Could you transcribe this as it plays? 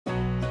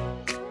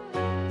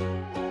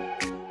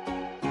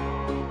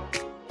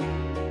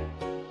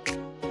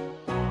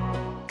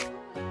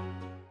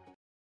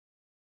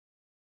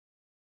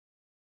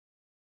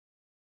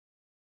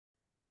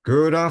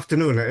Good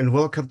afternoon and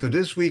welcome to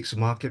this week's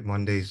Market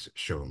Mondays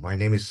show. My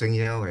name is Seng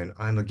Yao and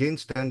I'm again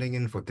standing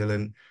in for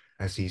Dylan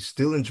as he's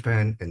still in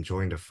Japan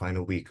enjoying the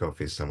final week of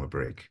his summer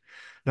break.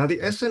 Now,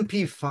 the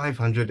S&P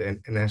 500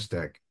 and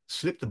Nasdaq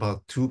slipped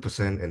about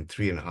 2% and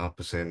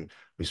 3.5%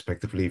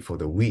 respectively for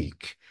the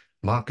week,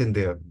 marking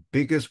their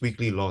biggest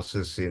weekly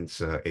losses since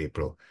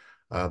April.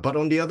 But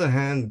on the other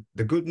hand,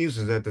 the good news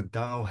is that the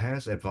Dow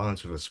has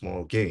advanced with a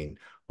small gain,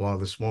 while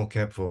the small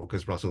cap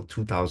focused Russell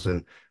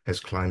 2000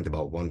 has climbed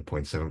about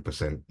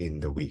 1.7%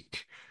 in the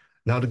week.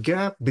 Now, the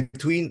gap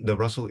between the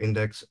Russell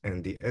Index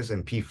and the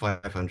S&P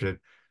 500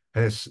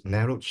 has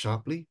narrowed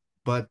sharply,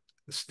 but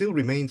still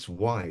remains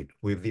wide,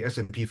 with the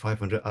S&P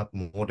 500 up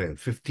more than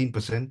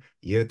 15%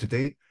 year to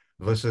date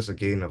versus a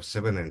gain of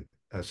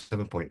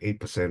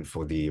 7.8%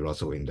 for the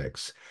Russell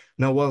Index.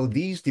 Now, while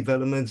these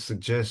developments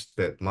suggest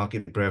that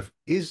market breadth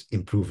is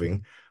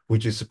improving,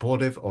 which is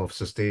supportive of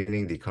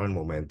sustaining the current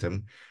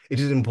momentum, it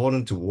is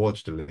important to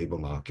watch the labor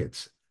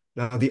markets.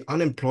 Now, the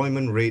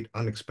unemployment rate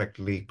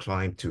unexpectedly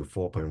climbed to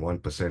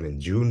 4.1% in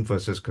June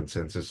versus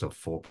consensus of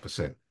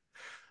 4%.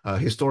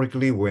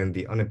 Historically, when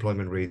the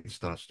unemployment rate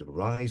starts to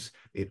rise,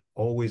 it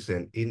always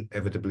and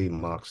inevitably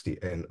marks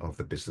the end of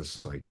the business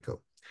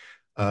cycle.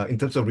 In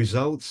terms of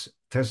results,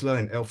 Tesla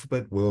and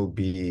Alphabet will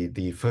be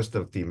the first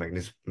of the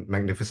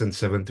Magnificent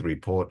Seven to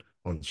report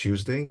on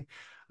Tuesday.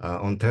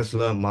 On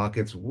Tesla,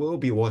 markets will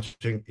be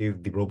watching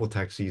if the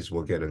robotaxis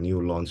will get a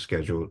new launch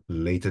schedule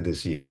later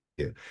this year.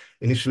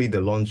 Initially,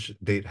 the launch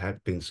date had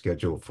been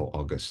scheduled for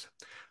August.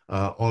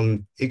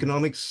 On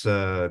economics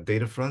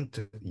data front,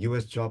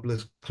 U.S.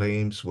 jobless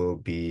claims will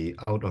be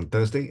out on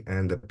Thursday,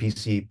 and the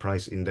PC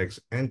price index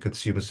and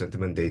consumer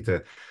sentiment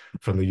data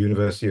from the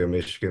University of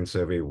Michigan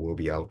survey will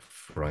be out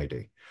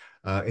Friday.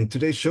 In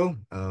today's show,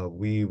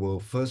 we will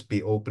first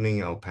be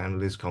opening our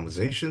panelist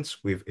conversations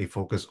with a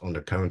focus on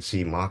the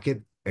currency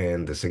market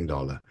and the Sing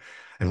dollar.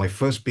 And my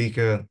first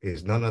speaker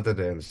is none other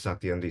than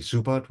Satyandi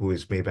Supat, who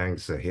is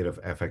Maybank's head of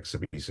FX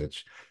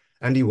research.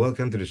 Andy,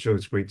 welcome to the show.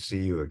 It's great to see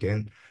you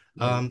again.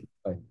 Um,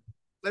 Hi.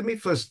 Let me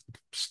first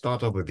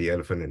start off with the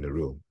elephant in the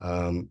room.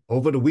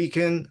 Over the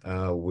weekend,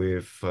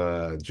 with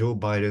Joe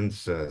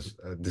Biden's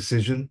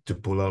decision to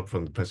pull out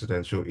from the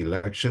presidential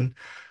election,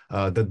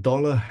 the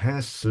dollar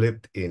has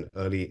slipped in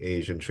early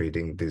Asian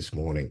trading this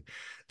morning.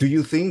 Do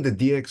you think the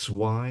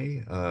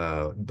DXY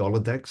dollar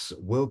DEX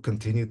will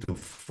continue to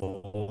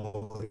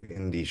fall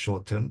in the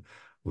short term,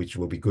 which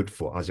will be good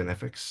for ASEAN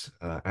FX?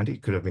 Andy,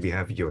 could I maybe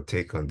have your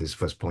take on this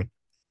first point?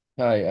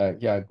 Hi,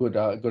 yeah, good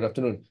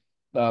afternoon.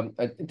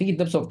 I think in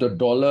terms of the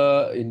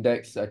dollar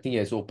index, I think it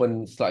has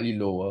opened slightly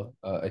lower.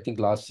 I think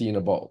last seen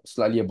about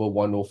slightly above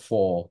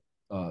 104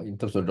 in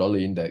terms of dollar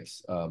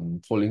index,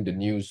 following the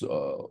news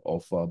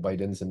of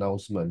Biden's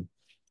announcement.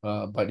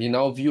 But in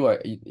our view,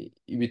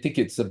 we think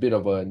it's a bit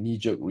of a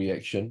knee-jerk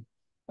reaction.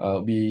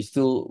 We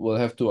still will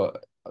have to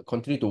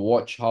continue to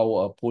watch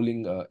how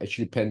polling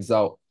actually pans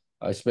out,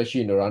 especially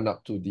in the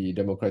run-up to the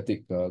Democrat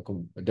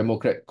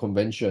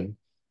convention.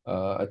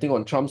 I think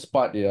on Trump's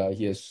part,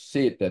 he has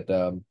said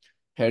that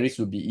Harris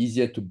would be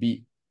easier to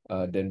beat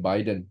than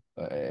Biden.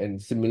 And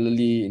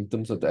similarly, in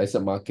terms of the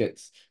asset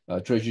markets,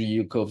 treasury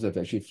yield curves have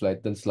actually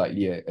flattened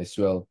slightly as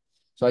well.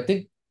 So I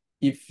think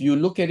if you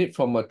look at it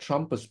from a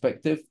Trump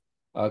perspective,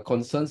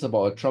 concerns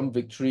about a Trump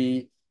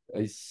victory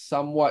is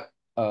somewhat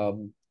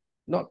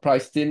not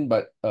priced in,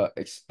 but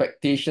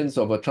expectations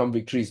of a Trump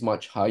victory is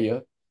much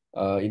higher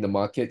in the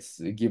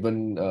markets,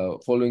 given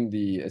following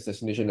the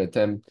assassination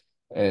attempt.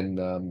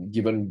 And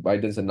given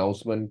Biden's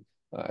announcement,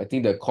 I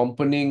think the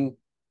accompanying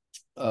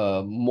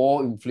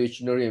more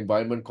inflationary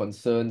environment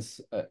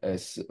concerns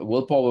as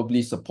will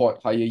probably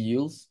support higher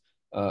yields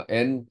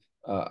and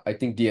I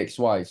think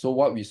DXY. So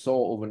what we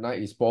saw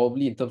overnight is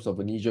probably in terms of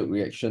a knee-jerk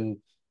reaction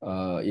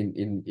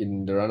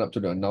in the run-up to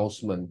the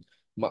announcement.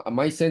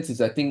 My sense is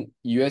I think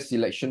US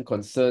election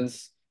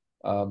concerns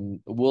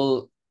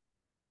will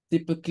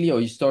typically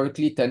or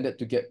historically tended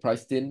to get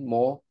priced in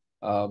more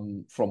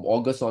from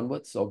August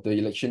onwards of the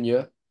election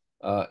year.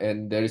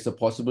 And there is a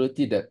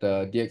possibility that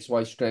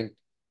DXY strength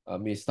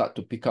may start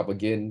to pick up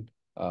again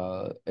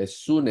as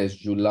soon as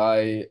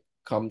July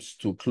comes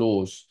to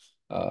close.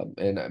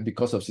 And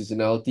because of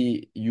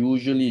seasonality,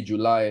 usually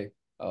July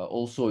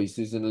also is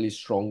seasonally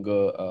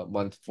stronger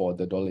month for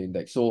the dollar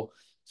index. So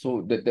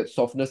that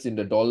softness in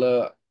the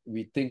dollar,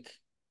 we think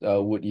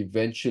would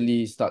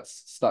eventually start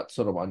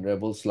sort of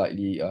unravel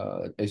slightly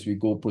as we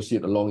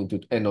proceed along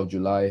into end of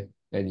July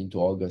and into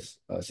August.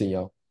 Seng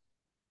Yao.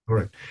 All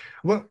right.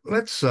 Well,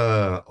 let's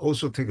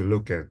also take a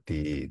look at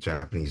the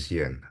Japanese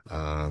yen.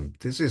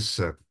 This is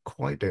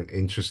quite an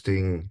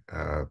interesting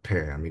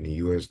pair. I mean,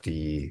 the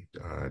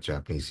USD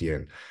Japanese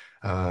yen.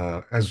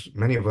 As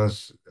many of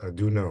us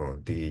do know,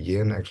 the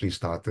yen actually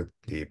started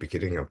the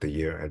beginning of the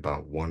year at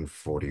about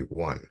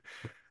 141,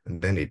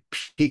 and then it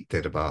peaked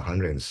at about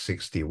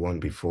 161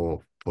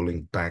 before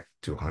pulling back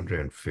to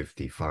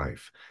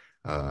 155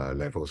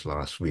 levels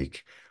last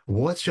week.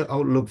 What's your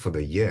outlook for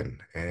the yen,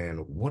 and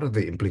what are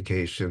the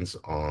implications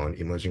on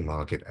emerging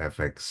market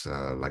FX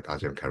like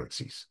ASEAN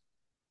currencies?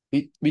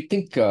 We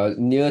think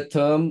near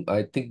term,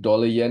 I think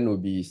dollar yen will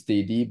be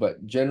steady,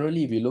 but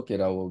generally, if you look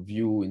at our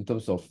view in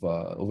terms of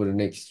over the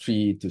next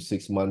 3 to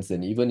 6 months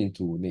and even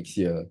into next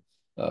year,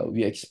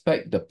 we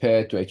expect the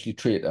pair to actually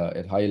trade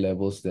at higher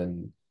levels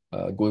than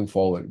going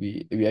forward.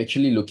 We're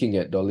actually looking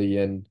at dollar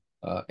yen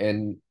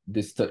and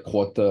this third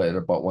quarter at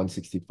about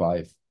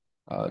 165.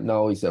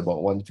 Now it's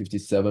about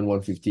 157,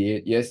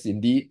 158. Yes,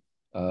 indeed.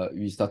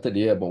 We started the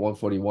year about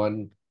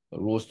 141,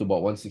 rose to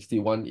about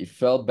 161. It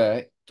fell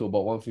back to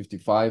about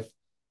 155,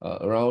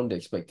 around the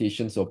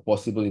expectations of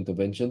possible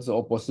interventions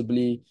or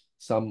possibly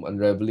some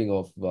unraveling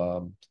of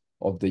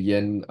the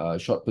yen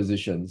short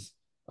positions.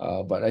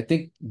 But I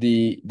think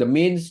the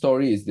main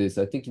story is this.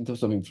 I think in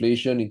terms of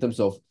inflation, in terms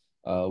of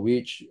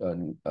wage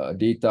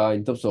data,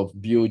 in terms of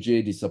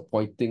BOJ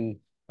disappointing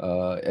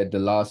at the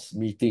last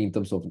meeting in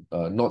terms of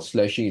not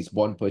slashing its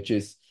bond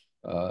purchase.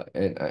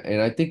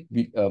 And I think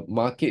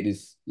market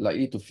is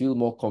likely to feel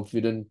more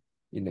confident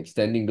in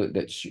extending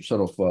that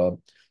sort of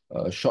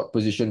short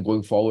position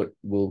going forward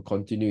will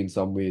continue in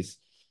some ways.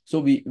 So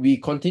we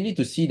continue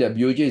to see that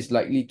BOJ is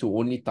likely to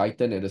only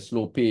tighten at a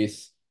slow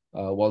pace,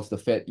 whilst the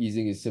Fed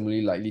easing is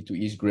similarly likely to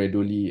ease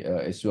gradually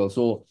as well.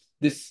 So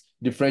this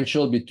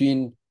differential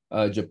between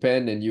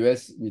Japan and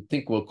US, we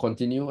think will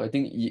continue. I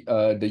think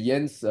the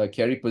yen's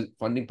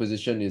funding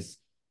position is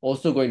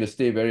also going to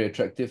stay very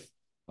attractive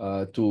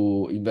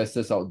to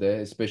investors out there,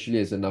 especially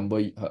as a number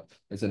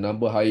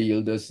high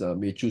yielders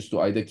may choose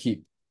to either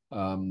keep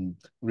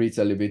rates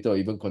elevated or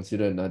even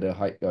consider another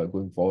hike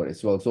going forward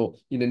as well. So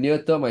in the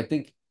near term, I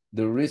think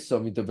the risk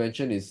of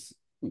intervention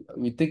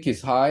we think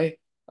is high,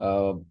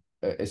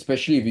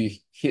 especially if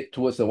we hit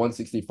towards the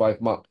 165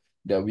 mark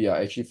that we are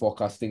actually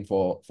forecasting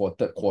for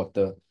third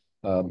quarter.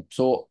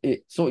 So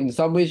in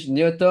some ways,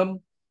 near term,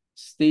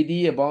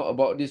 steady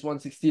about this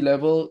 160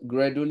 level,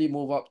 gradually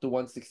move up to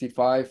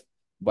 165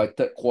 by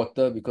third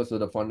quarter because of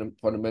the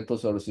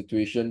fundamentals of the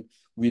situation.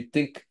 We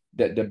think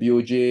that the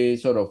BOJ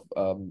sort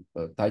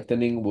of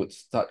tightening would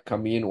start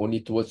coming in only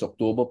towards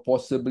October,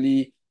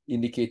 possibly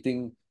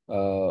indicating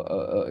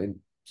in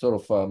sort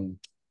of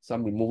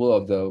some removal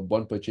of the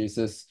bond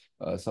purchases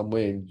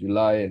somewhere in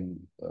July and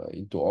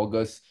into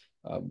August.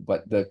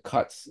 But the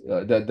cuts,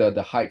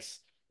 the hikes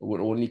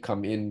would only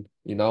come in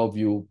our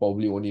view,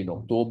 probably only in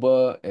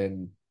October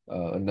and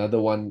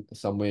another one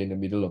somewhere in the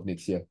middle of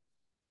next year.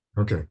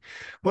 Okay.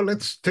 Well,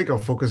 let's take our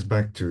focus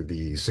back to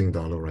the Sing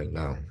dollar right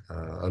now.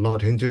 A lot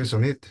hinges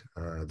on it.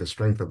 The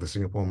strength of the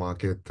Singapore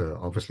market,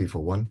 obviously for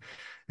one.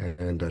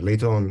 And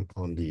later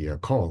on the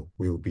call,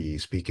 we'll be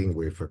speaking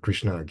with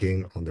Krishna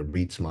again on the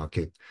REITs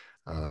market.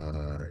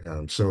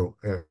 A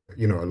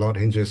lot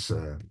hinges,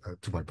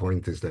 to my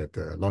point is that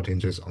a lot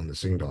hinges on the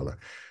Sing dollar.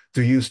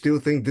 Do you still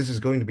think this is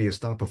going to be a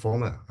star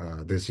performer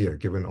this year,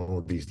 given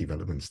all these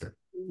developments there?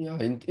 Yeah,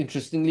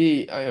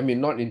 interestingly, I mean,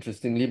 not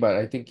interestingly, but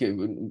I think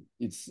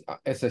it's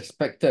as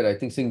expected. I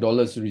think Sing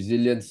dollar's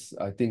resilience,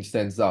 I think,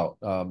 stands out.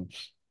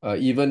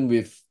 Even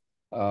with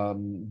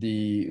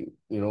the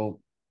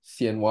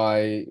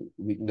CNY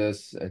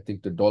weakness, I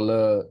think the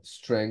dollar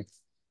strength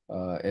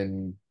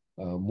and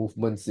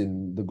movements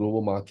in the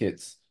global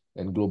markets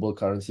and global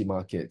currency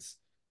markets.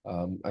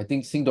 I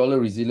think Sing dollar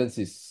resilience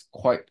is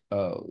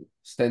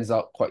stands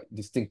out quite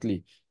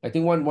distinctly. I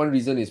think one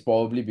reason is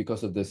probably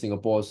because of the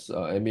Singapore's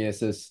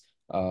MAS's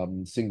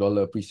Sing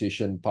dollar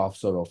appreciation path,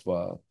 sort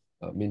of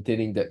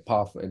maintaining that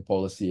path and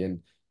policy. And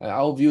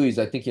our view is,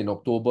 I think in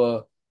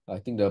October, I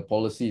think the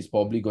policy is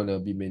probably going to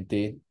be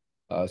maintained.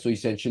 So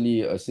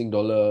essentially, a Sing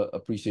dollar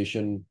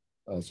appreciation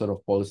sort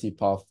of policy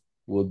path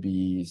will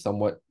be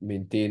somewhat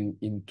maintained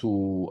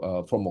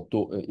from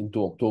October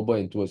into October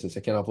and towards the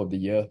second half of the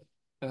year.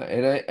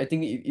 And I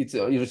think it's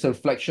a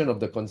reflection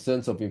of the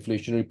concerns of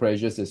inflationary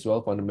pressures as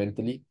well,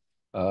 fundamentally.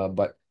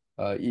 But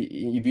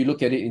if you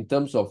look at it in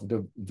terms of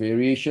the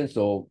variations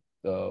or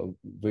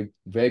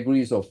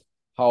vagaries of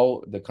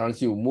how the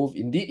currency will move,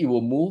 indeed it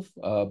will move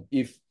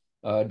if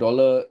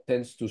dollar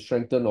tends to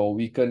strengthen or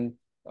weaken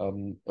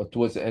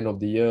towards the end of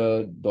the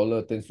year.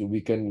 Dollar tends to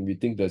weaken. We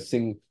think the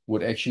Sing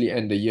would actually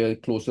end the year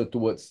closer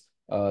towards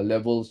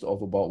levels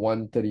of about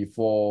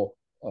 134,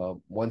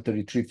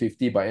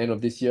 133.50 by end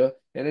of this year,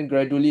 and then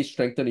gradually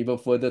strengthen even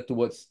further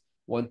towards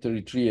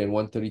 133 and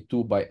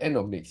 132 by end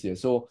of next year.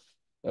 So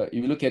if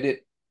you look at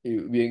it,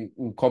 we're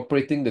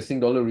incorporating the Sing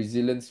dollar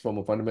resilience from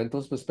a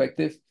fundamentals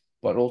perspective,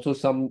 but also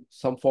some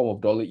form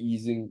of dollar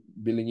easing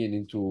billing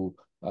into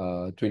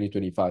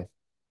 2025.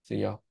 So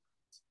yeah.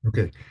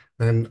 Okay.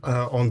 And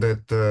on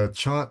that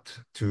chart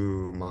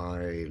to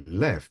my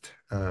left,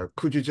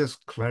 could you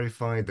just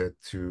clarify that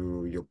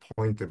to your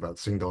point about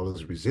Sing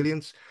dollar's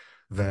resilience,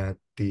 that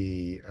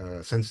the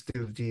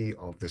sensitivity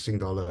of the Sing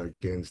dollar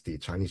against the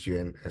Chinese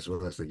yuan as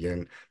well as the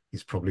yen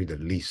is probably the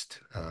least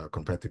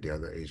compared to the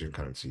other Asian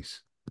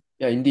currencies?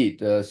 Yeah, indeed.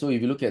 So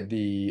if you look at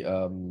the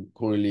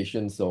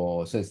correlations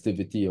or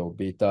sensitivity or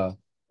beta,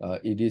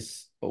 it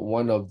is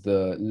one of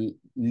the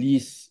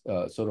least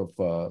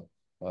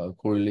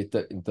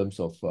correlated in terms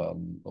of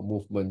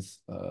movements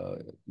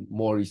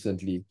more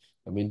recently.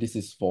 I mean, this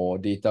is for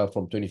data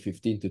from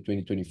 2015 to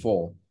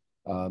 2024.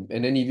 And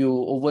then if you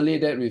overlay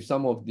that with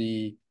some of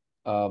the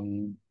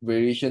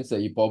variations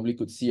that you probably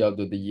could see out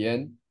of the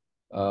yen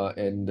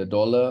and the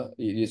dollar,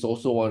 it is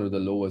also one of the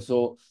lowest.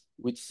 So,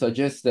 which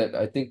suggests that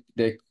I think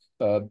there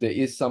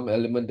is some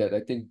element that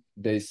I think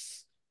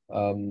there's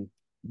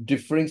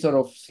differing sort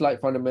of slight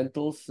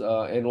fundamentals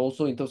and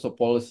also in terms of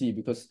policy,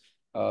 because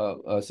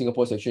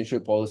Singapore's exchange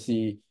rate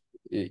policy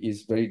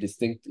is very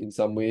distinct in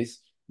some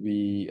ways.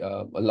 We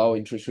allow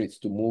interest rates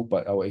to move,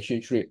 but our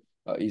exchange rate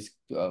is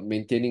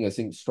maintaining a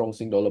strong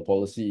Sing dollar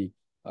policy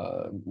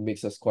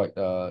makes us quite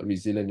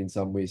resilient in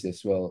some ways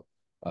as well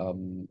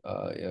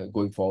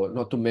going forward.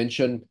 Not to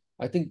mention,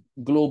 I think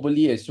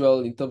globally as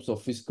well, in terms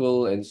of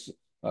fiscal and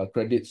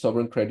credit,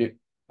 sovereign credit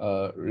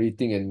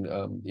rating, and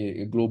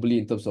globally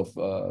in terms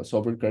of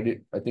sovereign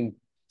credit, I think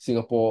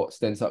Singapore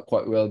stands out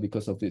quite well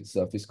because of its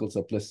fiscal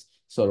surplus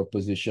sort of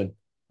position,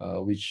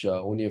 which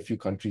only a few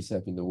countries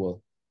have in the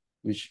world,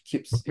 which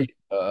keeps it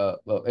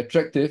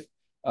attractive.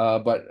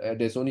 But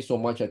there's only so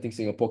much I think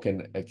Singapore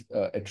can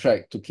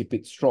attract to keep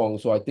it strong.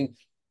 So I think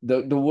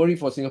the worry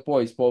for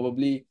Singapore is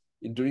probably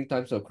during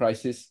times of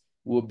crisis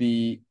will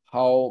be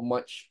how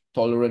much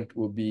tolerant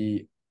will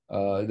be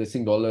the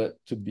Sing dollar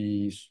to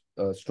be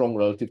strong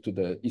relative to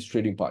the East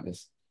trading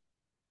partners.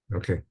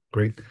 Okay,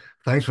 great.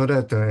 Thanks for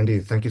that, Andy.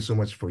 Thank you so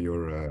much for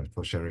your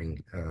for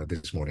sharing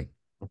this morning.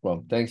 No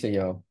problem. Thanks,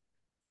 Yao.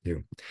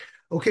 You.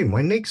 Okay,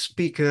 my next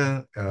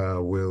speaker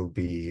will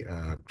be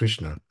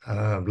Krishna.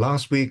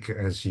 Last week,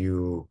 as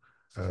you,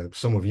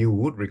 some of you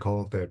would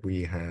recall that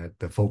we had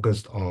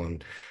focused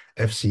on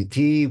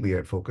FCT, we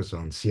had focused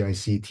on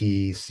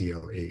CICT,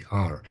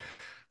 CLAR.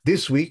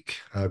 This week,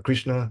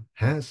 Krishna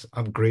has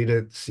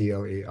upgraded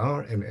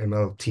CLAR and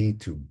MLT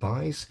to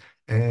buys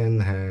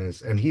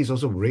and he's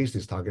also raised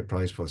his target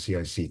price for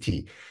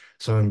CICT.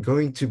 So I'm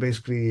going to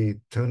basically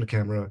turn the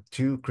camera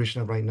to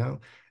Krishna right now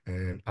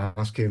and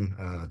ask him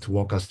to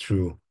walk us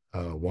through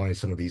why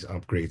some of these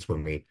upgrades were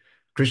made.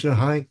 Krishna,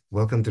 hi,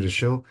 welcome to the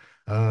show.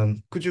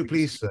 Could you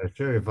please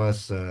share with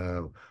us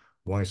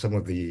why some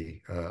of the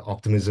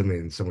optimism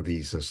in some of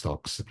these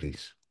stocks,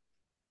 please?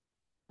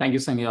 Thank you,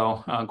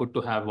 Sangyao. Good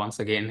to have once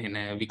again in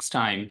a week's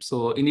time.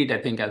 So indeed, I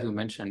think as you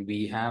mentioned,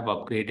 we have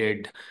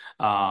upgraded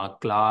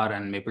CLAR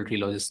and Mapletree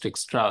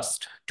Logistics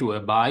Trust to a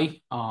buy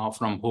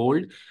from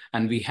hold,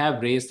 and we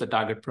have raised the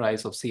target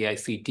price of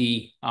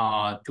CICT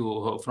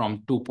from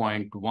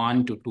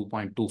 2.1 to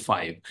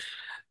 2.25.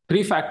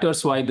 Three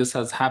factors why this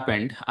has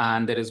happened,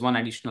 and there is one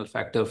additional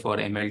factor for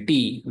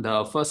MLT.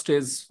 The first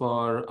is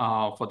for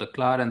the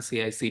CLAR and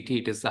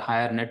CICT, it is the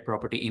higher net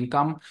property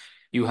income.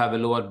 You have a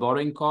lower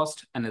borrowing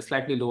cost and a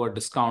slightly lower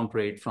discount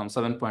rate from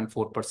 7.4%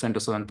 to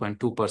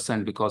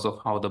 7.2% because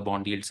of how the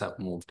bond yields have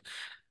moved.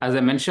 As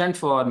I mentioned,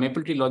 for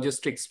Mapletree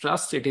Logistics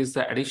Trust, it is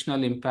the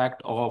additional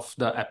impact of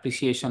the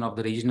appreciation of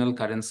the regional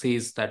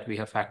currencies that we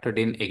have factored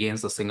in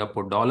against the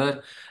Singapore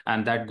dollar.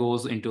 And that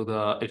goes into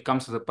it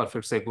comes as a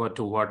perfect segue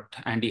to what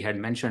Andy had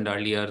mentioned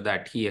earlier,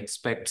 that he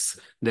expects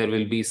there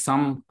will be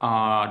some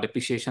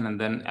depreciation and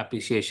then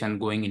appreciation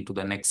going into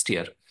the next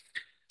year.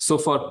 So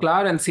for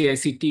CLAR and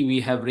CICT, we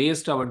have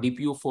raised our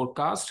DPU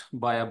forecast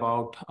by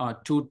about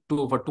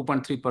over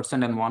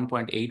 2.3% and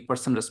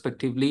 1.8%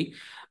 respectively.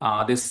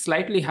 This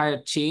slightly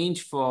higher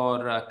change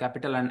for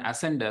Capital and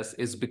Ascendas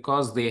is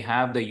because they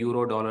have the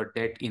euro-dollar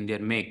debt in their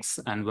mix,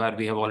 and where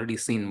we have already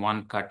seen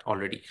one cut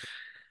already.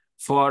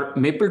 For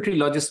Mapletree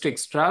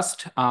Logistics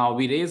Trust,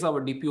 we raise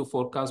our DPU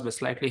forecast by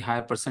slightly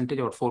higher percentage,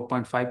 or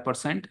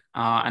 4.5%.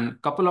 And a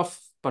couple of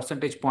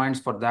percentage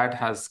points for that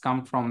has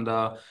come from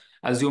the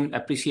assumed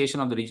appreciation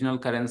of the regional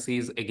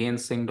currencies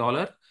against Sing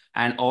dollar,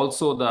 and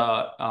also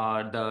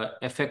the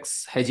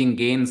FX hedging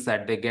gains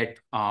that they get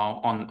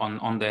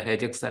on the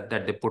hedges that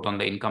they put on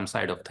the income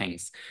side of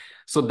things.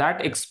 So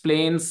that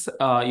explains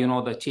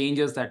the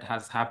changes that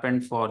has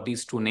happened for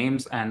these two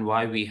names and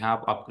why we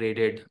have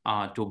upgraded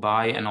to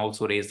buy and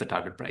also raise the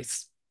target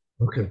price.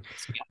 Okay.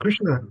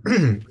 Krishna,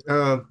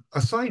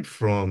 aside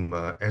from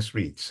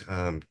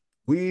S-REITs,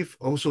 we've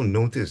also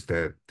noticed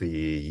that the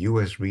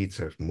US REITs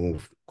have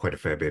moved quite a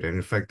fair bit. And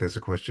in fact, there's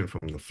a question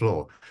from the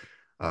floor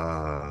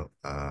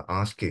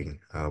asking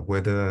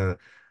whether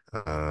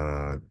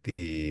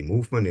the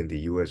movement in the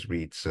US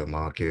REITs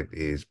market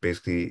is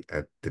basically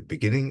at the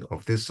beginning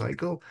of this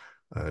cycle,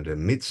 the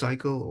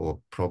mid-cycle, or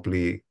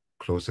probably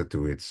closer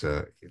to its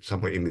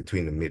somewhere in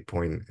between the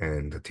midpoint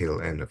and the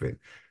tail end of it.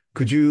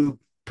 Could you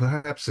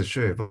perhaps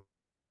share with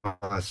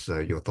us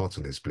your thoughts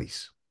on this,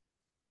 please?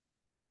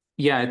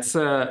 Yeah, it's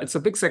a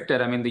big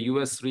sector. I mean, the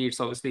US REITs,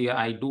 obviously,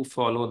 I do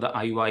follow the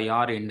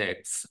IYR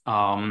index.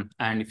 And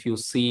if you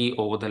see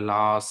over the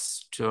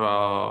last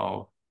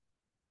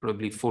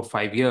probably 4 or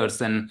 5 years,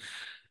 then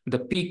the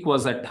peak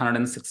was at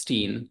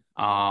 116.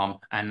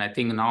 And I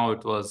think now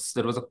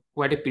there was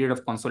quite a period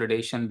of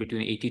consolidation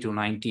between 80 to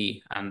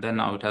 90. And then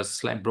now it has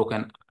slightly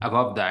broken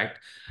above that.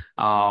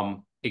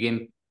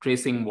 Again,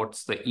 tracing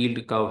what's the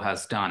yield curve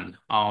has done.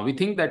 We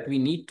think that we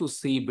need to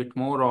see a bit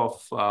more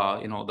of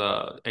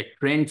a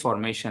trend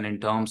formation in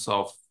terms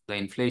of the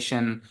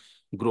inflation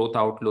growth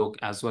outlook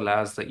as well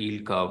as the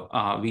yield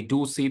curve. We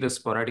do see the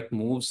sporadic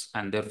moves,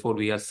 and therefore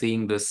we are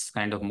seeing this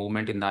kind of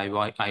movement in the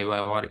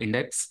IYR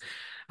index.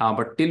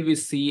 But till we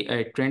see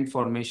a trend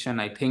formation,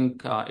 I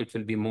think it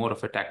will be more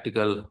of a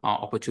tactical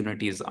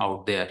opportunities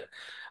out there.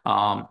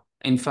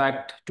 In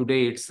fact,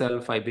 today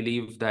itself, I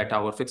believe that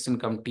our fixed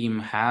income team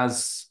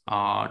has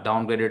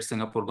downgraded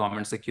Singapore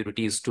government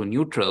securities to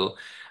neutral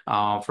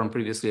from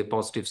previously a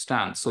positive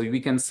stance. So we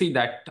can see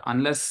that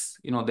unless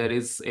there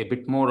is a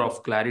bit more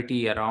of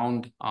clarity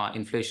around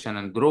inflation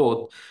and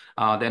growth,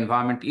 the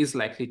environment is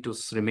likely to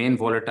remain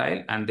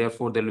volatile, and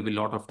therefore there will be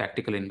a lot of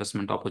tactical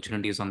investment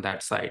opportunities on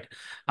that side.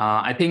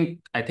 I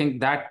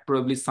think that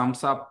probably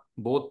sums up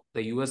both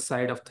the US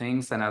side of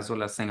things and as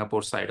well as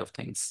Singapore side of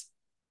things.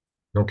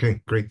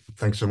 Okay, great.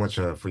 Thanks so much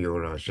for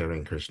your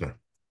sharing, Krishna.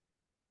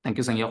 Thank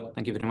you, Sangyo.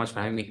 Thank you very much for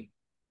having me.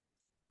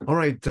 All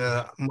right,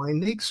 my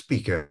next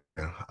speaker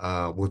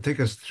will take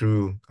us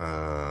through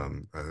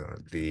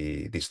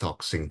the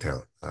stock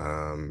Singtel.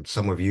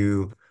 Some of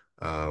you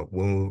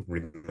will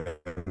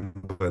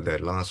remember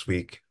that last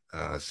week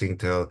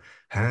Singtel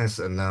has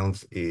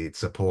announced its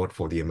support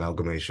for the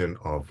amalgamation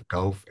of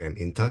Gulf and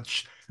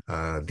InTouch.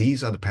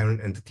 These are the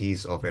parent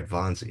entities of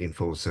Advanced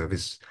Info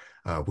Service,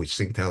 which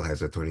Singtel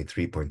has a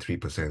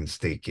 23.3%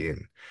 stake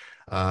in.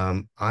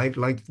 I'd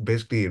like to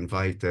basically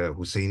invite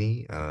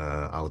Hussaini,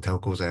 our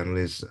telcos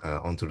analyst,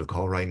 onto the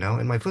call right now.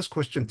 And my first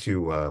question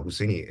to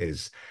Hussaini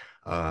is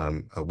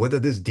whether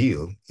this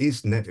deal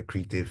is net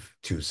accretive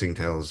to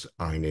Singtel's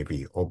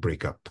RNAV or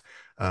breakup.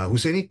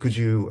 Hussaini, could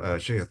you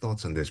share your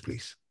thoughts on this,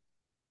 please?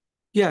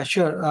 Yeah,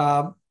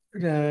 sure.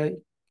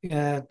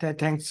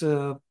 Thanks,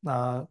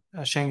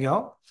 Sheng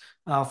Yao,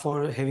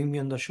 for having me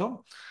on the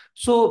show.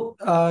 So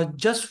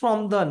just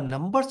from the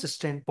numbers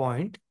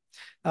standpoint,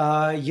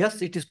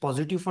 yes, it is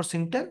positive for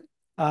Singtel.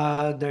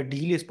 The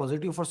deal is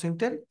positive for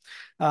Singtel.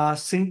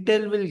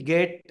 Singtel will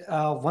get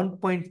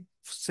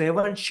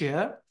 1.7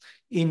 share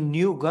in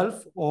New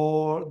Gulf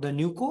or the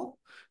NewCo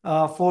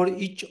for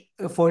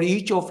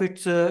each of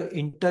its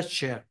InTouch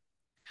share.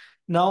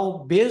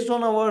 Now, based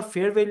on our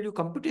fair value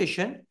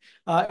computation,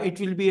 it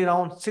will be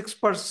around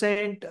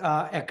 6%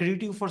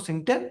 accretive for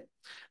Singtel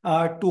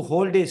to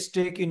hold a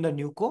stake in the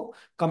NewCo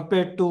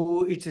compared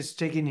to its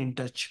stake in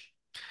InTouch.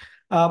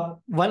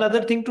 One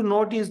other thing to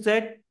note is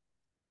that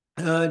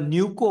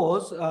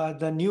NewCos,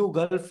 the New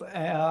Gulf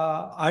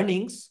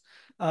earnings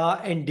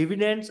and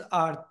dividends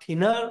are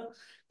thinner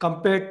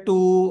compared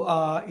to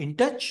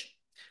InTouch.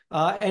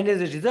 And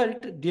as a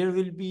result, there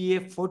will be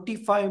a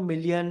 45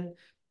 million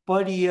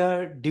per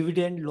year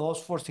dividend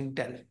loss for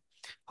Singtel.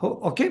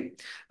 Okay.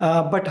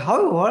 But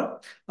however,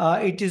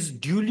 it is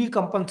duly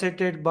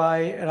compensated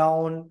by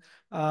around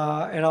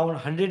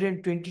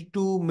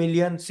 122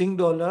 million Sing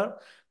dollar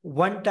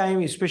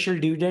one-time special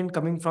dividend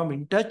coming from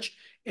InTouch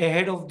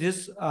ahead of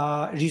this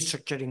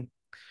restructuring.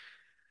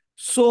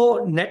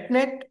 So net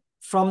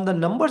from the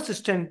numbers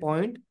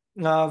standpoint,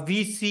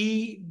 we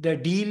see the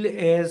deal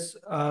as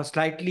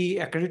slightly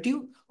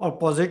accretive or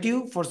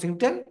positive for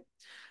Singtel.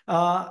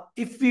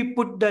 If we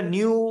put the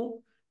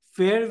new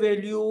fair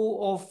value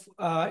of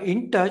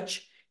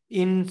InTouch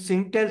in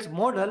Singtel's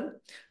model,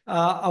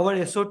 our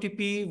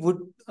SOTP would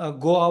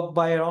go up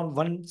by around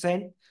 1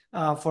 cent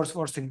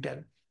for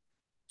Singtel.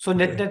 So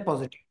net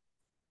positive.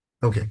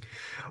 Okay.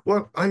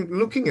 Well, I'm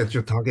looking at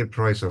your target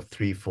price of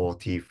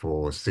 340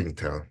 for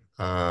Singtel.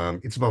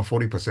 It's about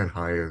 40%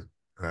 higher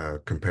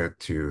compared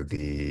to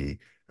the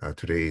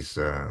today's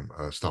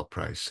stock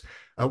price.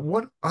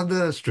 What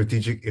other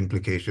strategic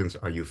implications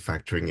are you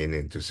factoring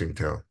into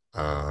Singtel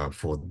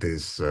for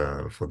this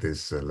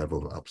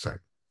level of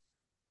upside?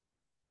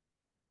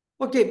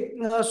 Okay,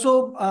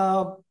 so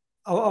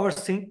our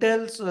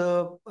Singtel's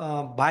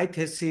buy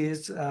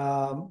thesis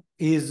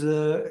is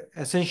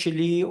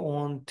essentially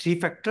on 3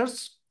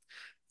 factors.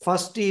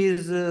 First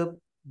is the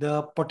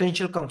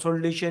potential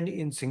consolidation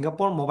in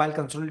Singapore, mobile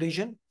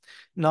consolidation.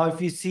 Now,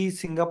 if you see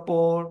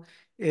Singapore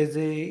is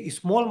a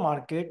small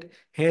market,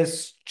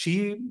 has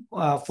 4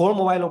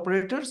 mobile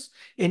operators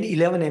and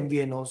 11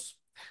 MVNOs.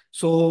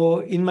 So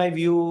in my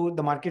view,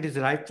 the market is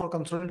ripe for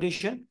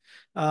consolidation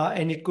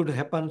and it could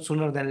happen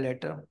sooner than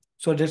later.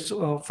 So that's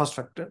first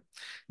factor.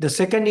 The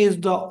second is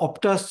the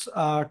Optus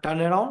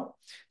turnaround.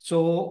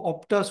 So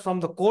Optus, from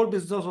the core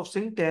business of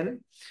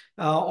Singtel,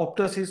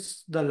 Optus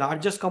is the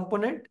largest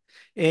component,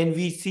 and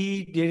we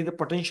see there is a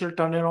potential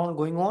turnaround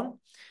going on,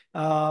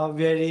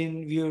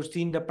 wherein we have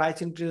seen the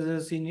price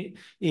increases in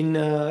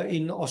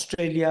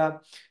Australia.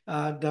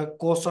 The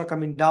costs are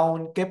coming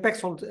down.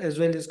 Capex also as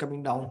well is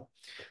coming down.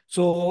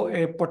 So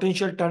a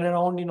potential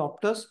turnaround in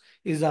Optus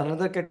is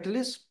another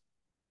catalyst.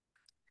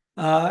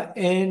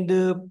 And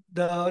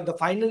the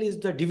final is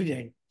the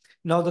dividend.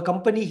 Now the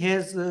company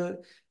has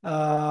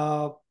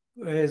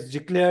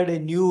declared a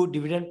new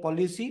dividend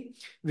policy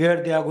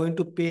where they are going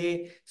to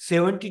pay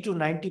 70 to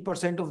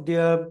 90% of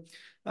their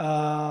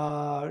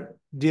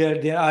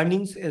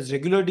earnings as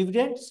regular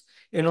dividends,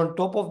 and on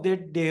top of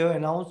that they have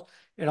announced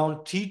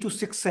around 3 to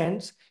 6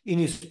 cents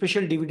in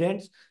special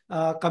dividends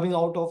coming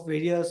out of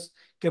various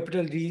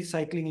capital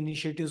recycling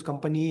initiatives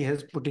company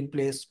has put in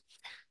place.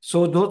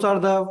 So those are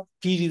the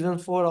key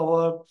reasons for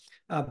our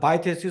buy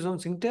thesis on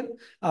Singtel.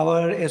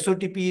 Our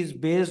SOTP is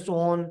based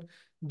on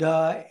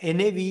the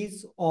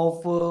NAVs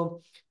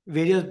of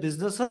various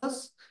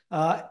businesses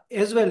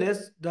as well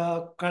as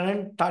the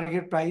current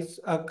target price,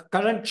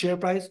 current share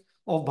price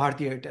of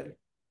Bharti Airtel.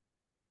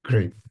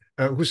 Great.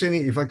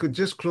 Husseini, if I could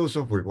just close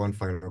off with one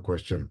final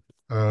question.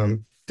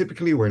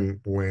 Typically,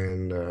 when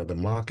the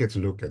markets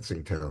look at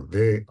Singtel,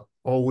 they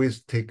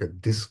always take a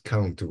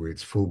discount to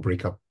its full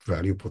breakup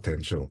value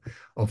potential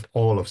of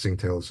all of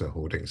Singtel's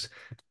holdings.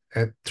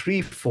 At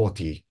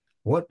 340,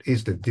 what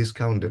is the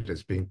discount that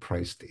is being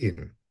priced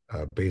in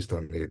based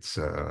on its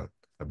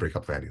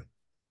breakup value?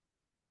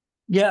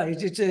 Yeah,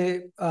 it's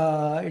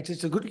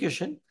a good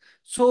question.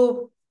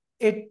 So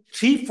at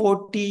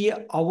 340,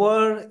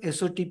 our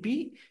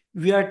SOTP,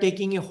 we are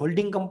taking a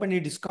holding company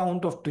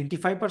discount of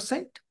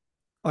 25%.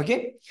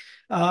 Okay.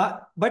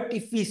 But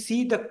if we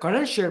see the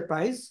current share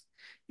price,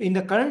 in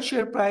the current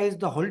share price,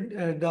 the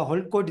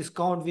holdco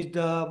discount which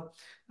the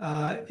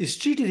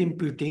street is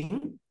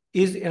imputing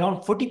is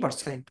around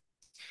 40%.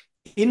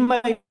 In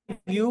my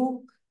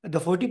view, the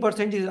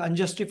 40% is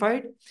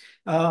unjustified.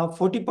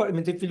 40%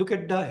 means if you look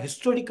at the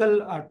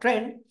historical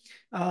trend,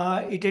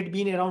 it had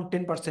been around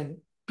 10%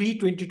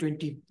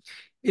 pre-2020.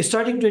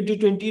 Starting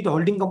 2020, the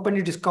holding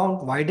company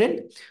discount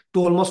widened to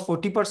almost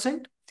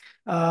 40%.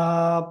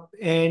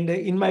 And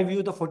in my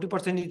view, the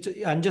 40%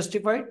 is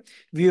unjustified.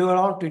 We are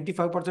around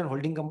 25%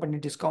 holding company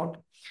discount.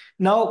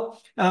 Now,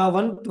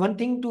 one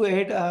thing to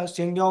add,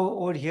 Sheng Yao,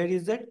 over here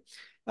is that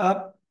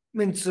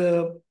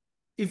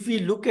if we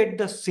look at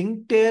the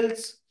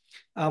Singtel's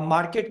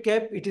market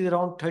cap, it is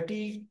around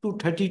 30 to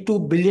 32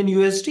 billion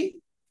USD,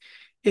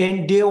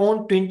 and they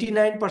own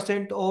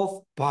 29%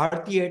 of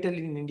Bharti Airtel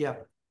in India.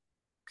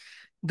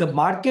 The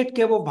market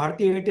cap of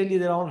Bharti Airtel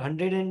is around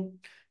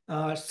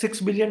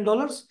 $106 billion,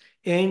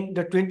 and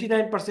the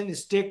 29%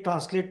 stake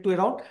translates to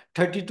around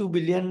 32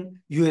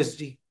 billion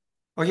USD.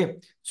 Okay,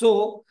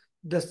 so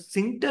the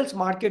Singtel's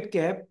market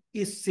cap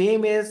is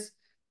same as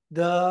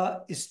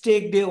the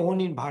stake they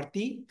own in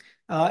Bharti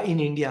in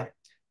India,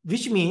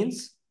 which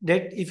means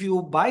that if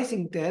you buy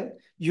Singtel,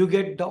 you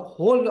get the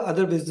whole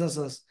other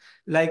businesses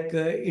like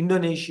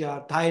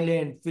Indonesia,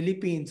 Thailand,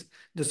 Philippines,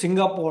 the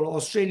Singapore,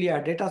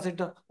 Australia, data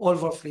center, all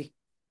for free.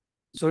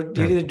 So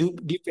there is a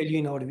deep value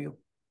in our view.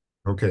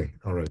 Okay,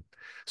 all right.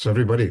 So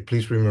everybody,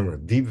 please remember,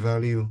 deep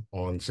value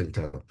on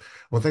Singtel.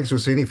 Well, thanks,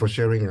 Husseini, for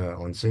sharing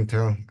on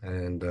Singtel,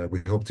 and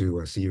we hope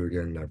to see you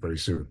again very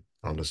soon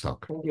on the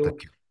stock. Thank you.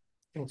 Thank you.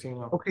 Thanks,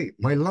 Ian. Okay,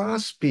 my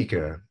last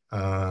speaker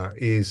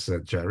is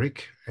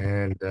Jarek,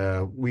 and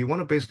we want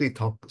to basically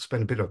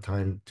spend a bit of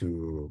time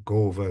to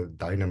go over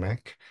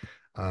DYNA-MAC.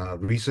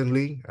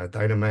 Recently,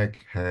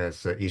 DYNA-MAC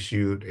has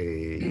issued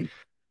a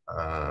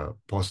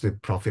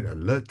positive profit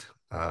alert,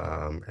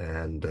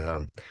 and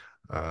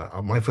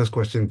my first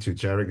question to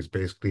Jarek is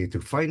basically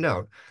to find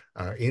out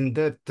in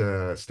that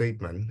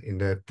statement, in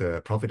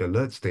that profit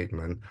alert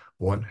statement,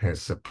 what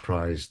has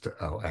surprised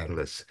our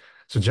analysts.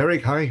 So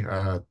Jarek,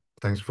 hi.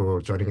 Thanks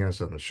for joining us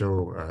on the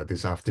show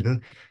this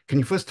afternoon. Can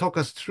you first talk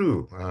us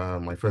through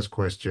my first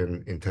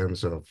question in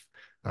terms of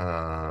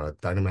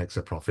DYNA-MAC's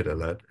profit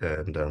alert,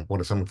 and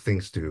what are some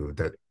things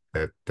that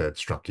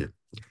struck you?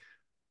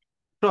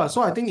 Sure.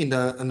 So I think in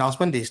the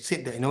announcement they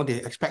said that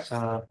they expect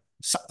a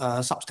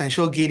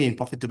substantial gain in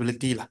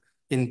profitability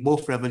in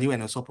both revenue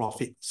and also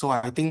profit. So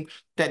I think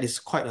that is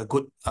quite a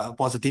good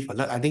positive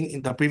alert. I think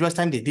in the previous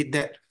time they did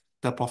that,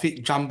 the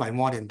profit jumped by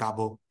more than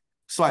double.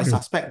 So I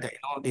suspect that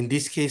in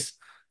this case,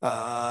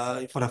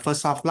 for the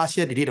first half last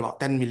year they did about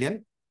 10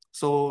 million.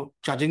 So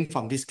judging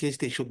from this case,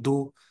 they should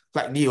do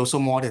likely also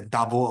more than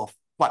double of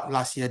what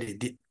last year they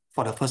did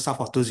for the first half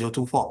of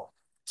 2024.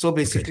 So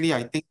basically,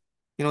 I think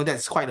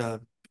that's quite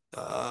a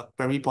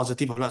very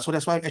positive alert. So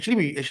that's why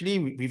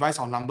we revised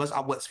our numbers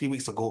upwards 3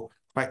 weeks ago,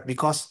 right?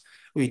 Because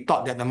we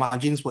thought that the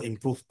margins will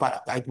improve,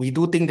 but we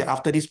do think that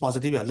after this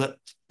positive alert,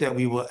 that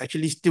we were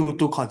actually still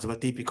too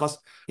conservative, because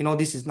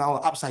this is now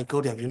an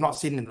upcycle that we've not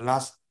seen in the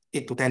last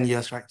 8 to 10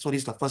 years, right? So this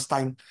is the first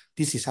time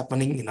this is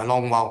happening in a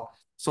long while.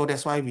 So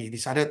that's why we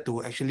decided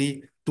to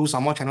actually do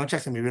some more channel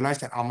checks, and we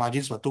realized that our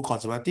margins were too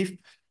conservative,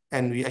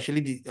 and we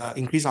actually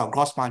increased our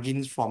gross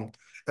margins from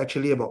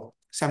actually about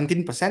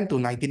 17% to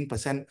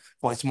 19%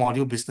 for its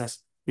module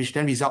business, which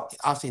then result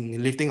us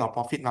in lifting our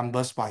profit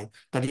numbers by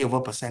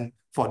 30%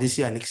 for this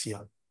year and next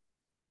year.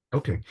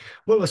 Okay.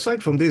 Well,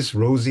 aside from this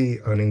rosy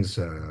earnings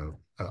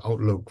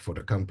outlook for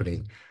the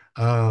company,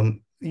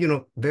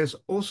 there's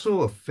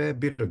also a fair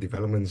bit of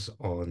developments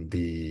on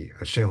the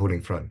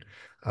shareholding front.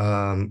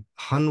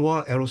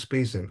 Hanwha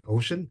Aerospace and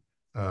Ocean,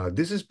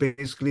 this is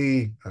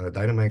basically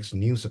DYNA-MAC's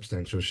new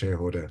substantial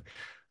shareholder.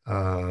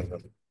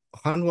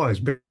 Hanwha has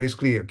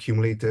basically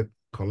accumulated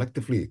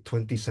collectively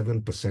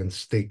 27%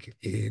 stake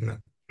in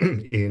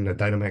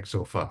DYNA-MAC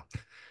so far.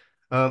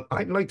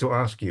 I'd like to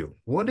ask you,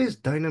 what is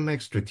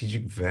DYNA-MAC's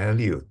strategic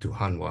value to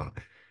Hanwha?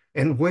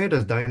 And where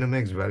does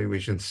DYNA-MAC's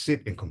valuation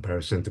sit in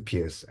comparison to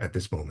peers at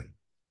this moment?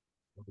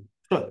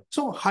 Sure.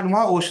 So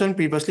Hanwha Ocean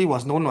previously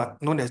was known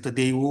as the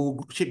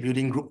Daewoo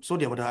Shipbuilding Group. So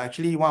they were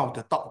actually one of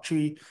the top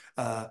three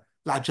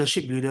largest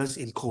shipbuilders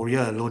in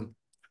Korea alone,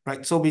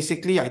 right? So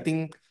basically, I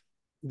think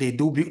they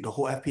do build the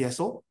whole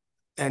FPSO.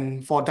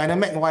 And for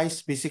DYNA-MAC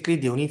wise, basically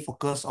they only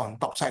focus on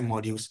topside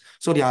modules.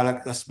 So they are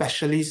like a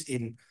specialist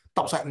in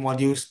topside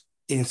modules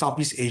in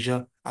Southeast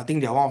Asia. I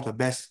think they are one of the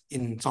best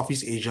in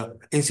Southeast Asia.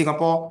 In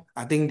Singapore,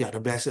 I think they are the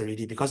best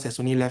already because there's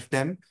only left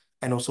them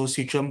and also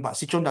Seatrium, but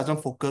Seatrium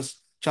doesn't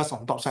focus just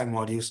on topside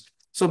modules.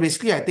 So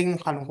basically, I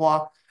think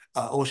Hanwha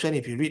Ocean,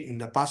 if you read in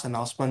the past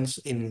announcements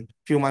in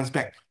few months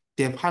back,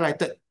 they have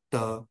highlighted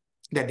that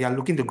they are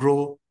looking to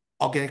grow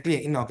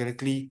organically and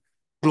inorganically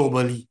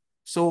globally.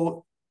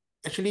 So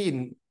actually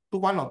in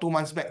 1 or 2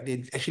 months back,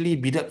 they actually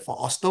bidded for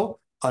Austal,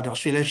 the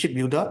Australian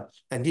shipbuilder,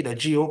 and did a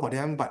GO for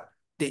them, but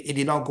it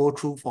did not go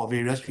through for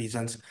various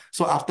reasons.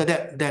 So after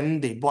that, then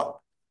they bought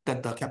the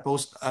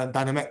Keppel's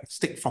DYNA-MAC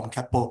stake from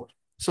Keppel.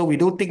 So we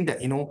do think that,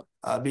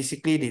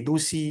 basically they do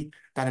see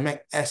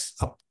DYNA-MAC as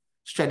a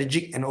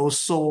strategic, and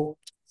also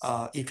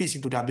it fits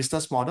into their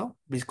business model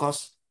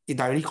because it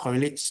directly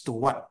correlates to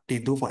what they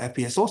do for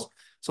FPSOs.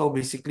 So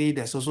basically,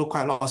 there's also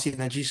quite a lot of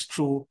synergies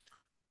through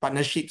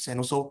partnerships, and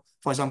also,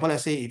 for example,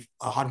 let's say if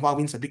Hanwha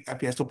wins a big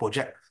FPSO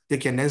project, they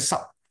can then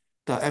sub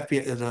the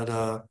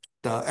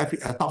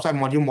topside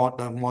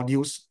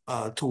modules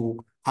to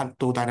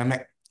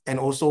DYNA-MAC, and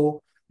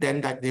also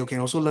then that they can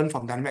also learn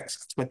from DYNA-MAC's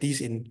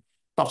expertise in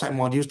topside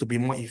modules to be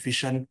more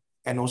efficient,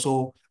 and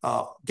also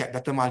get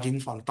better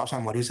margins from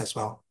topside modules as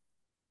well.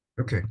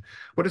 Okay.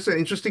 Well, it's an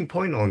interesting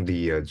point on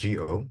the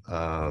GO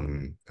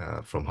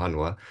from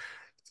Hanwha.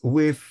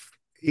 With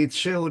its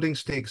shareholding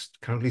stakes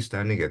currently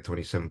standing at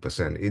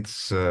 27%,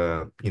 it's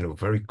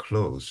very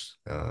close,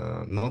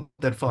 not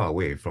that far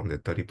away from the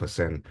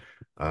 30%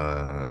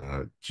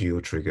 GO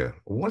trigger.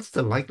 What's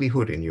the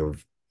likelihood, in your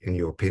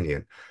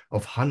opinion,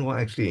 of Hanwha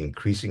actually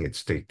increasing its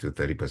stake to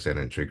 30%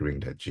 and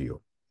triggering that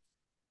GO?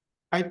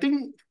 I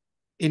think,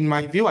 in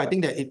my view, I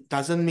think that it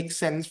doesn't make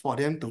sense for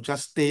them to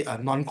just stay a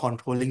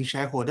non-controlling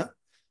shareholder.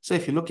 So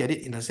if you look at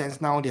it in a sense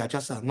now, they are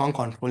just a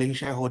non-controlling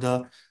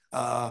shareholder,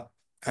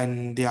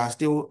 and they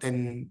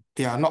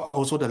are not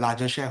also the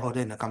largest shareholder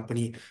in the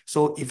company.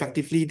 So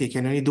effectively, they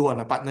can only do on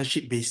a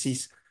partnership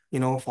basis,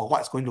 for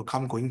what's going to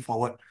come going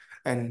forward.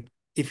 And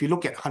if you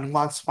look at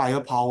Hanwha's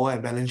firepower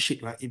and balance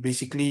sheet, right, it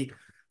basically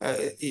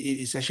it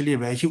is actually a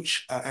very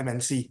huge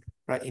MNC,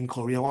 right, in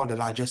Korea, one of the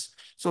largest.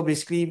 So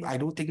basically, I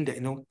do think that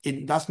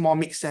it does more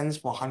make sense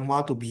for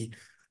Hanwha to be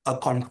a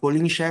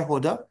controlling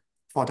shareholder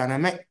for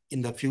DYNA-MAC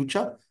in the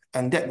future,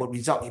 and that would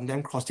result in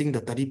them crossing the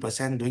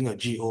 30% doing a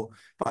GO.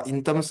 But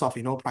in terms of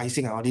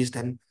pricing and all this,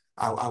 then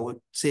I would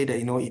say that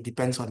it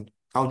depends on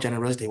how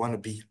generous they want to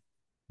be.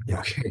 Yeah.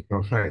 Okay,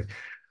 all right.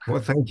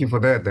 Well, thank you for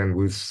that. Then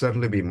we'll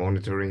certainly be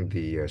monitoring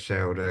the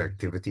shareholder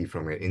activity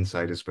from an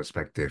insider's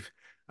perspective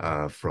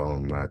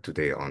from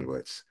today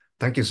onwards.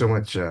 Thank you so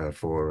much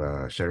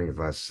for sharing with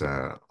us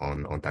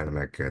on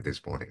DYNA-MAC at this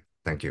point.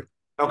 Thank you.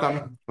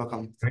 Welcome.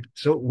 Welcome. Right.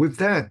 So with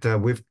that,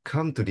 we've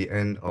come to the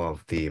end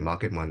of the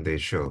Market Monday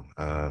show.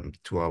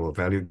 To our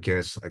valued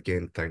guests,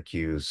 again, thank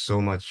you so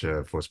much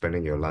for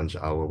spending your lunch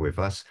hour with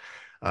us.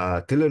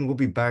 Dylan will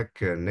be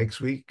back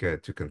next week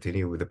to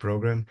continue with the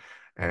program.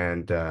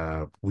 And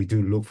we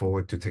do look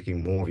forward to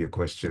taking more of your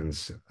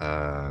questions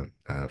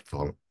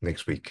for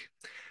next week.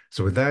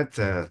 So with that,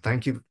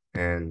 thank you,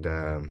 and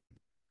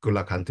good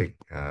luck hunting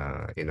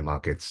in the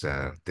markets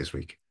this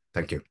week.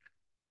 Thank you.